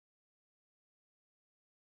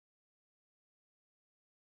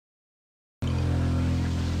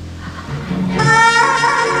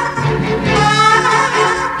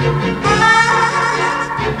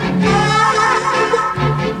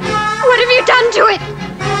done to it?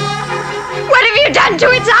 What have you done to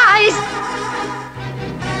its eyes?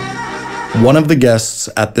 One of the guests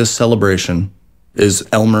at this celebration is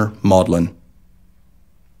Elmer Modlin.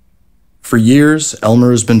 For years,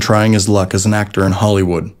 Elmer has been trying his luck as an actor in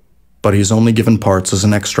Hollywood, but he's only given parts as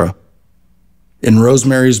an extra. In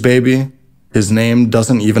Rosemary's Baby, his name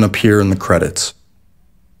doesn't even appear in the credits.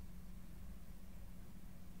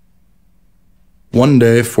 One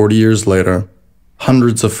day, 40 years later,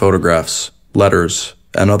 hundreds of photographs, letters,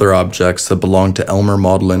 and other objects that belonged to Elmer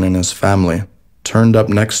Modlin and his family turned up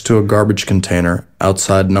next to a garbage container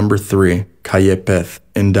outside number 3, Calle Pez,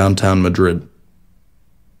 in downtown Madrid.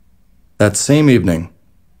 That same evening,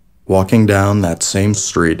 walking down that same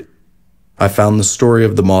street, I found the story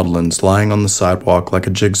of the Modlins lying on the sidewalk like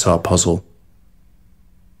a jigsaw puzzle.